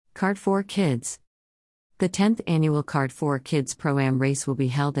Card4Kids. The 10th annual Card4Kids Pro-Am race will be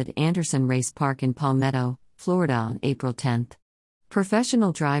held at Anderson Race Park in Palmetto, Florida on April 10th.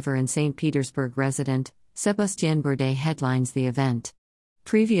 Professional driver and St. Petersburg resident, Sébastien Bourdais headlines the event.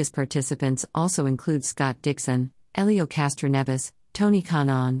 Previous participants also include Scott Dixon, Elio Castroneves, Tony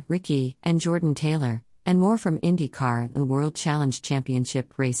Kanaan, Ricky, and Jordan Taylor, and more from IndyCar, the World Challenge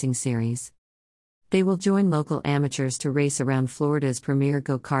Championship Racing Series. They will join local amateurs to race around Florida's premier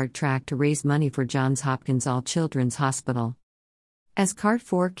go-kart track to raise money for Johns Hopkins All Children's Hospital. As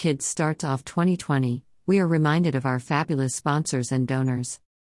Card4Kids starts off 2020, we are reminded of our fabulous sponsors and donors.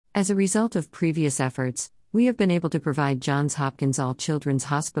 As a result of previous efforts, we have been able to provide Johns Hopkins All Children's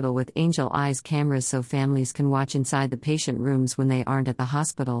Hospital with Angel Eyes cameras so families can watch inside the patient rooms when they aren't at the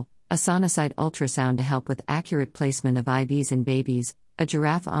hospital, a Sonosite ultrasound to help with accurate placement of IVs in babies, a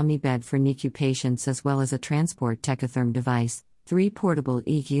Giraffe Omnibed for NICU patients as well as a transport Techatherm device, 3 portable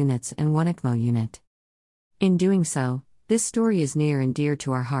EEG units and 1 ECMO unit. In doing so, this story is near and dear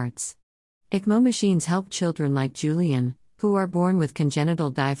to our hearts. ECMO machines help children like Julian, who are born with congenital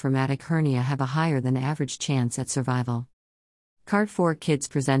diaphragmatic hernia, have a higher than average chance at survival. Card4Kids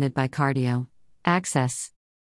presented by Cardio Access.